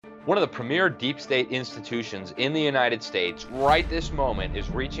One of the premier deep state institutions in the United States right this moment is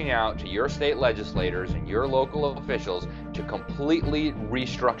reaching out to your state legislators and your local officials to completely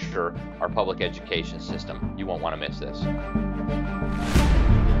restructure our public education system. You won't want to miss this.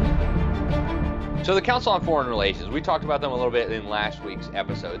 So the Council on Foreign Relations, we talked about them a little bit in last week's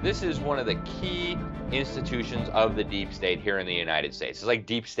episode. This is one of the key institutions of the deep state here in the United States. It's like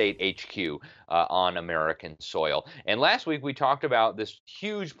deep state HQ on American soil. And last week we talked about this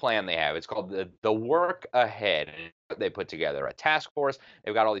huge plan they have. It's called the Work Ahead. They put together a task force.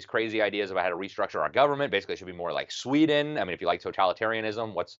 They've got all these crazy ideas about how to restructure our government. Basically, it should be more like Sweden. I mean, if you like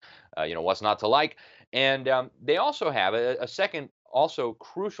totalitarianism, what's not to like? And they also have a second also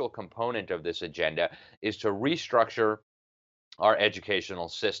crucial component of this agenda is to restructure our educational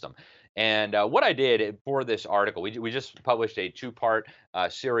system. And what I did for this article, we just published a two-part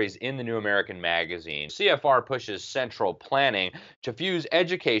series in the New American Magazine. CFR pushes central planning to fuse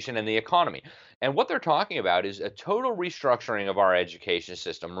education and the economy. And what they're talking about is a total restructuring of our education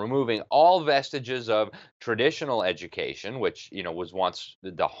system, removing all vestiges of traditional education, which was once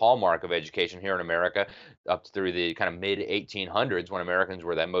the hallmark of education here in America, up through the kind of mid 1800s when Americans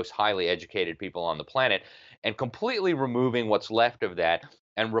were the most highly educated people on the planet, and completely removing what's left of that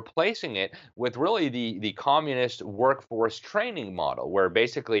and replacing it with really the communist workforce training model, where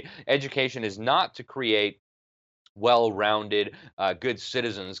basically education is not to create well-rounded, good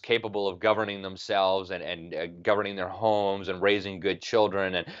citizens capable of governing themselves and governing their homes and raising good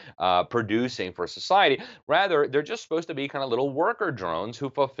children and producing for society. Rather, they're just supposed to be kind of little worker drones who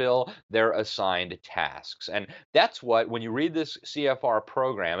fulfill their assigned tasks. And that's what, when you read this CFR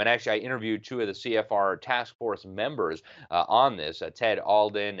program, and actually I interviewed two of the CFR task force members on this, Ted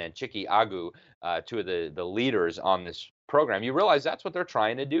Alden and Chiki Agu, two of the leaders on this program, you realize that's what they're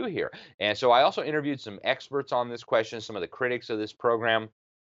trying to do here. And so I also interviewed some experts on this question, some of the critics of this program.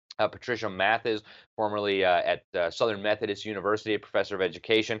 Patricia Mathis, formerly at Southern Methodist University, a professor of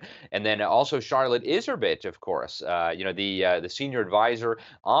education, and then also Charlotte Iserbyt, of course, the senior advisor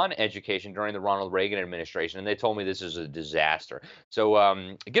on education during the Ronald Reagan administration, and they told me this is a disaster.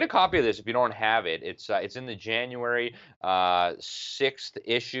 So get a copy of this if you don't have it. It's in the January 6th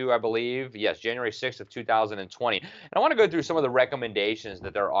issue, I believe. Yes, January 6th of 2020. And I want to go through some of the recommendations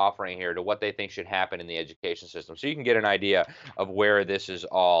that they're offering here to what they think should happen in the education system, so you can get an idea of where this is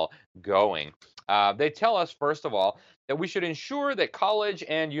all going. They tell us, first of all, that we should ensure that college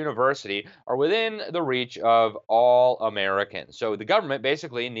and university are within the reach of all Americans. So the government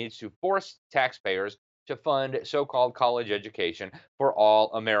basically needs to force taxpayers to fund so-called college education for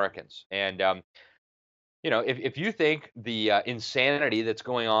all Americans. And if you think the insanity that's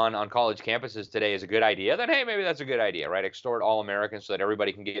going on college campuses today is a good idea, then hey, maybe that's a good idea, right? Extort all Americans so that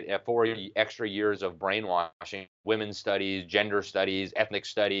everybody can get 4 extra years of brainwashing, women's studies, gender studies, ethnic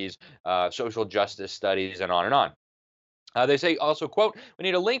studies, social justice studies, and on and on. They say also, quote, we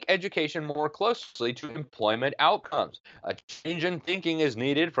need to link education more closely to employment outcomes. A change in thinking is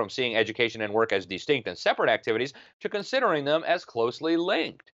needed from seeing education and work as distinct and separate activities to considering them as closely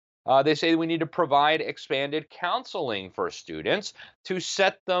linked. They say we need to provide expanded counseling for students to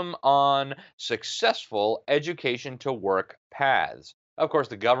set them on successful education to work paths. Of course,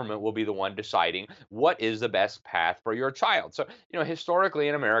 the government will be the one deciding what is the best path for your child. So, historically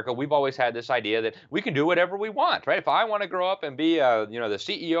in America, we've always had this idea that we can do whatever we want, right? If I want to grow up and be, the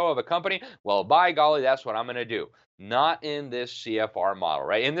CEO of a company, well, by golly, that's what I'm going to do. Not in this CFR model,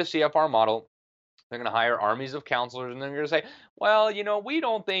 right? In this CFR model, they're going to hire armies of counselors, and they're going to say, well, we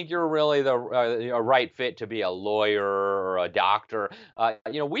don't think you're really the right fit to be a lawyer or a doctor.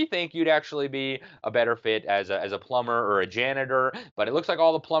 We think you'd actually be a better fit as a plumber or a janitor, but it looks like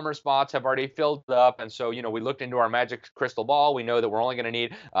all the plumber spots have already filled up. And so, we looked into our magic crystal ball. We know that we're only going to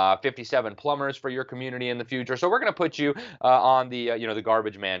need 57 plumbers for your community in the future. So we're going to put you on the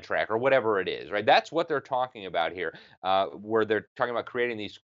garbage man track or whatever it is, right? That's what they're talking about here, where they're talking about creating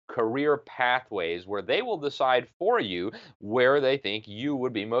these career pathways where they will decide for you where they think you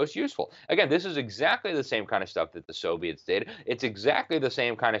would be most useful. Again, this is exactly the same kind of stuff that the Soviets did. It's exactly the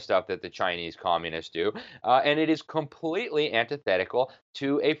same kind of stuff that the Chinese communists do. And it is completely antithetical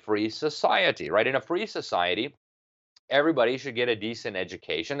to a free society, right? In a free society, everybody should get a decent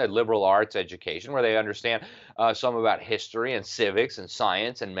education, a liberal arts education, where they understand some about history and civics and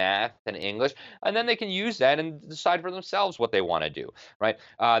science and math and English, and then they can use that and decide for themselves what they want to do, right?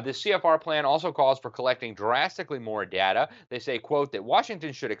 The CFR plan also calls for collecting drastically more data. They say, quote, that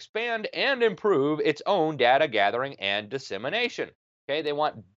Washington should expand and improve its own data gathering and dissemination. Okay, they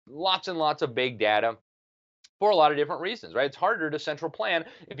want lots and lots of big data. for a lot of different reasons, right? It's harder to central plan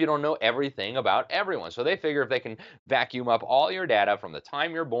if you don't know everything about everyone. So they figure if they can vacuum up all your data from the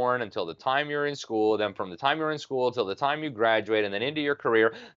time you're born until the time you're in school, then from the time you're in school till the time you graduate and then into your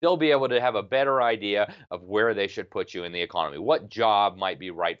career, they'll be able to have a better idea of where they should put you in the economy, what job might be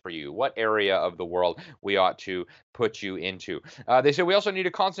right for you, what area of the world we ought to put you into. They say we also need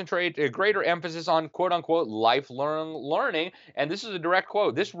to concentrate a greater emphasis on quote unquote lifelong learning. And this is a direct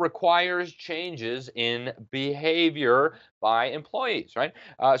quote. This requires changes in behavior by employees, right?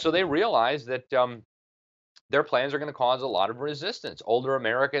 So they realize that their plans are going to cause a lot of resistance. Older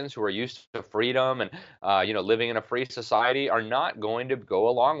Americans who are used to freedom and living in a free society are not going to go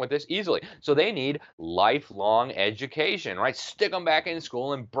along with this easily. So they need lifelong education, right? Stick them back in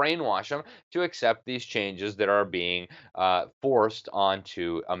school and brainwash them to accept these changes that are being forced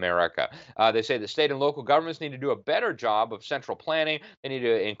onto America. They say the state and local governments need to do a better job of central planning. They need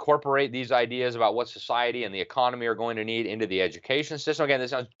to incorporate these ideas about what society and the economy are going to need into the education system. Again,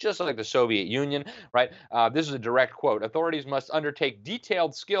 this sounds just like the Soviet Union, right? This is a direct quote. Authorities must undertake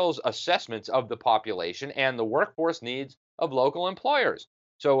detailed skills assessments of the population and the workforce needs of local employers.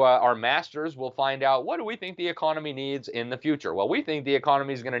 So our masters will find out, what do we think the economy needs in the future? Well, we think the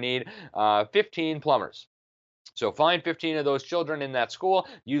economy is going to need 15 plumbers. So find 15 of those children in that school,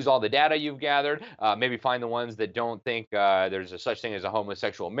 use all the data you've gathered, maybe find the ones that don't think there's a such thing as a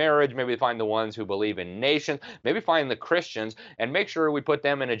homosexual marriage, maybe find the ones who believe in nations, maybe find the Christians, and make sure we put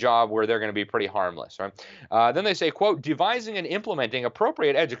them in a job where they're going to be pretty harmless. Right? Then they say, quote, devising and implementing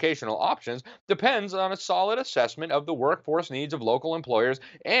appropriate educational options depends on a solid assessment of the workforce needs of local employers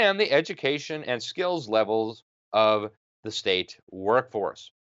and the education and skills levels of the state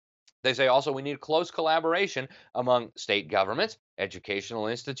workforce. They say also we need close collaboration among state governments, educational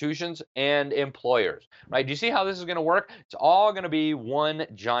institutions, and employers. Right? Do you see how this is going to work? It's all going to be one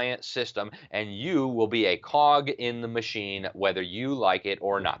giant system, and you will be a cog in the machine, whether you like it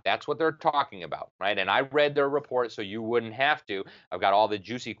or not. That's what they're talking about, right? And I read their report, so you wouldn't have to. I've got all the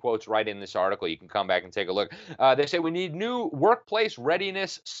juicy quotes right in this article. You can come back and take a look. They say we need new workplace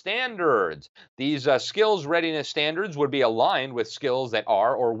readiness standards. These skills readiness standards would be aligned with skills that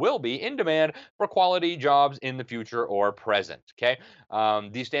are or will be in demand for quality jobs in the future or present. Okay.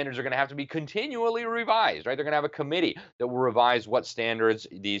 These standards are going to have to be continually revised, right? They're going to have a committee that will revise what standards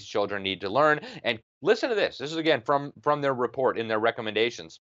these children need to learn. And listen to this. This is again from their report in their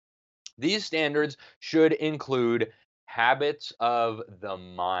recommendations. These standards should include habits of the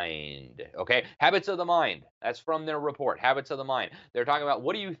mind. Okay, habits of the mind. That's from their report. Habits of the mind. They're talking about,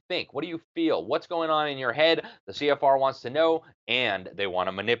 what do you think? What do you feel? What's going on in your head? The CFR wants to know, and they want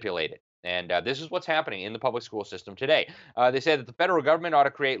to manipulate it. And this is what's happening in the public school system today. They say that the federal government ought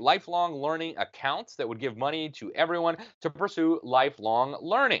to create lifelong learning accounts that would give money to everyone to pursue lifelong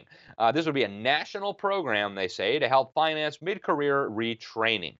learning. This would be a national program, they say, to help finance mid career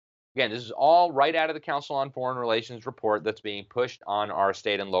retraining. Again, this is all right out of the Council on Foreign Relations report that's being pushed on our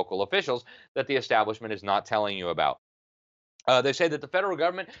state and local officials that the establishment is not telling you about. They say that the federal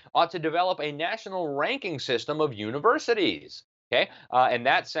government ought to develop a national ranking system of universities. Okay, and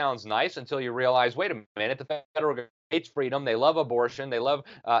that sounds nice until you realize, wait a minute, the federal government hates freedom, they love abortion, they love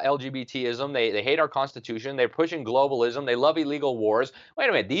LGBTism, they hate our constitution, they're pushing globalism, they love illegal wars. Wait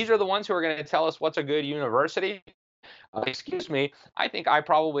a minute, these are the ones who are going to tell us what's a good university? Excuse me, I think I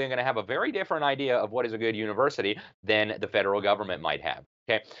probably am going to have a very different idea of what is a good university than the federal government might have.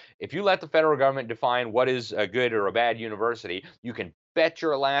 Okay. If you let the federal government define what is a good or a bad university, you can bet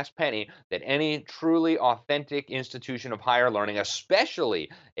your last penny that any truly authentic institution of higher learning, especially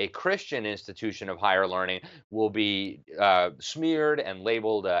a Christian institution of higher learning, will be smeared and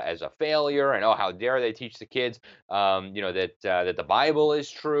labeled as a failure. And oh, how dare they teach the kids, that the Bible is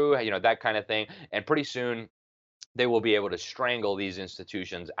true, that kind of thing. And pretty soon, they will be able to strangle these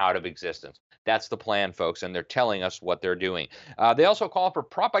institutions out of existence. That's the plan, folks, and they're telling us what they're doing. They also call for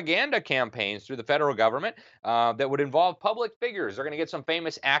propaganda campaigns through the federal government that would involve public figures. They're going to get some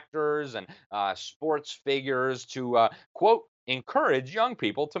famous actors and sports figures to, quote, encourage young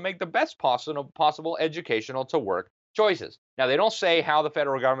people to make the best possible educational to work choices. Now, they don't say how the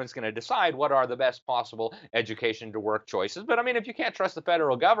federal government's going to decide what are the best possible education to work choices, but I mean, if you can't trust the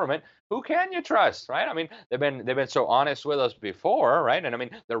federal government, who can you trust, right? I mean, they've been so honest with us before, right? And I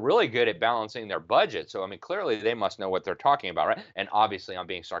mean, they're really good at balancing their budget. So I mean, clearly they must know what they're talking about, right? And obviously, I'm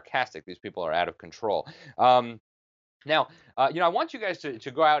being sarcastic. These people are out of control. Now, I want you guys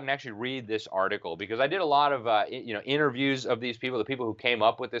to go out and actually read this article because I did a lot of interviews of these people, the people who came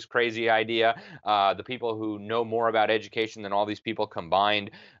up with this crazy idea, the people who know more about education than all these people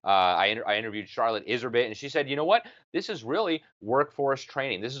combined. I interviewed Charlotte Iserbit, and she said, you know what? This is really workforce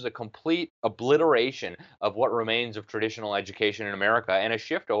training. This is a complete obliteration of what remains of traditional education in America and a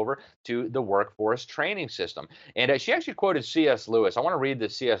shift over to the workforce training system. And she actually quoted C.S. Lewis. I want to read the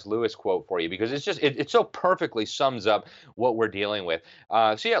C.S. Lewis quote for you because it so perfectly sums up what we're dealing with.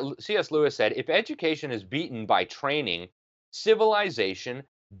 C.S. Lewis said, "If education is beaten by training, civilization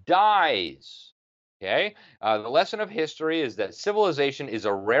dies." Okay. The lesson of history is that civilization is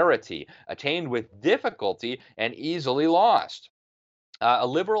a rarity attained with difficulty and easily lost. A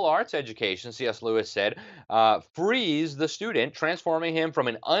liberal arts education, C.S. Lewis said, frees the student, transforming him from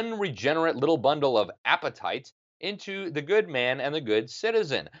an unregenerate little bundle of appetites into the good man and the good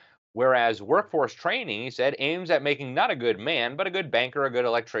citizen. Whereas workforce training, he said, aims at making not a good man, but a good banker, a good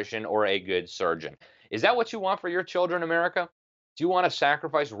electrician, or a good surgeon. Is that what you want for your children, America? Do you want to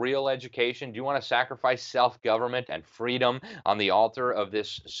sacrifice real education? Do you want to sacrifice self government and freedom on the altar of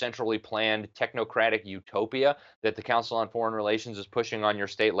this centrally planned technocratic utopia that the Council on Foreign Relations is pushing on your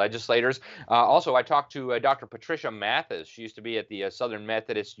state legislators? Also, I talked to Dr. Patricia Mathis. She used to be at the Southern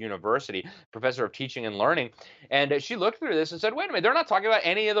Methodist University, professor of teaching and learning. And she looked through this and said, wait a minute, they're not talking about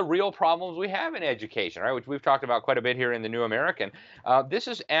any of the real problems we have in education, right? Which we've talked about quite a bit here in the New American. This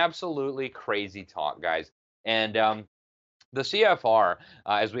is absolutely crazy talk, guys. And the CFR,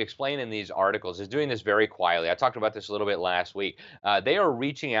 as we explain in these articles, is doing this very quietly. I talked about this a little bit last week. They are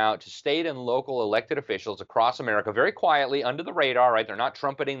reaching out to state and local elected officials across America very quietly under the radar, right? They're not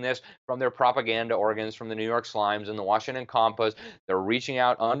trumpeting this from their propaganda organs, from the New York Slimes and the Washington Compost. They're reaching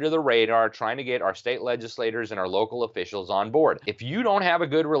out under the radar, trying to get our state legislators and our local officials on board. If you don't have a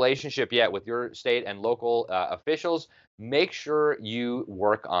good relationship yet with your state and local officials, make sure you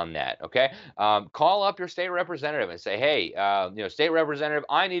work on that, okay? Call up your state representative and say, hey, state representative,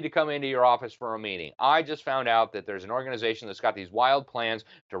 I need to come into your office for a meeting. I just found out that there's an organization that's got these wild plans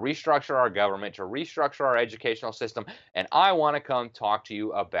to restructure our government, to restructure our educational system, and I want to come talk to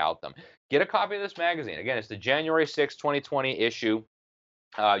you about them. Get a copy of this magazine. Again, it's the January 6, 2020 issue.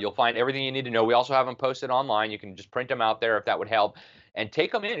 You'll find everything you need to know. We also have them posted online. You can just print them out there if that would help, and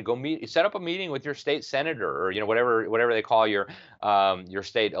take them in. Go meet, set up a meeting with your state senator or whatever they call your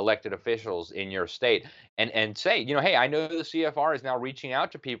state elected officials in your state, and say, hey, I know the CFR is now reaching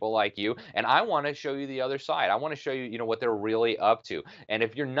out to people like you, and I want to show you the other side. I want to show you, what they're really up to. And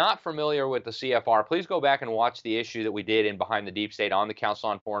if you're not familiar with the CFR, please go back and watch the issue that we did in Behind the Deep State on the Council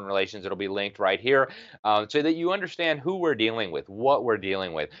on Foreign Relations. It'll be linked right here, so that you understand who we're dealing with, what we're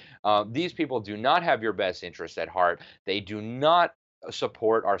dealing with. These people do not have your best interests at heart. They do not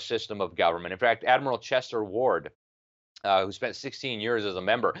support our system of government. In fact, Admiral Chester Ward, who spent 16 years as a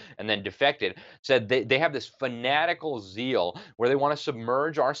member and then defected, said they have this fanatical zeal where they want to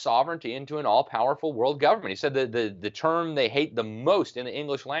submerge our sovereignty into an all-powerful world government. He said the term they hate the most in the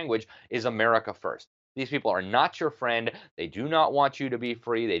English language is America first. These people are not your friend. They do not want you to be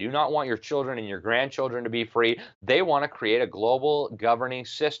free. They do not want your children and your grandchildren to be free. They want to create a global governing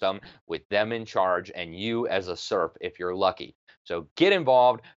system with them in charge and you as a serf if you're lucky. So get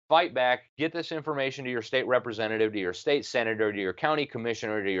involved, fight back, get this information to your state representative, to your state senator, to your county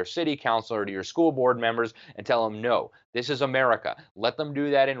commissioner, to your city councilor, to your school board members, and tell them, no, this is America. Let them do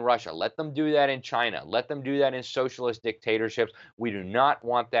that in Russia. Let them do that in China. Let them do that in socialist dictatorships. We do not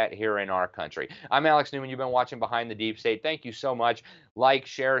want that here in our country. I'm Alex Newman. You've been watching Behind the Deep State. Thank you so much. Like,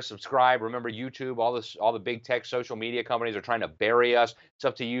 share, subscribe. Remember, YouTube, all the big tech social media companies are trying to bury us. It's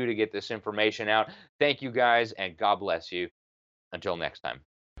up to you to get this information out. Thank you guys, and God bless you. Until next time.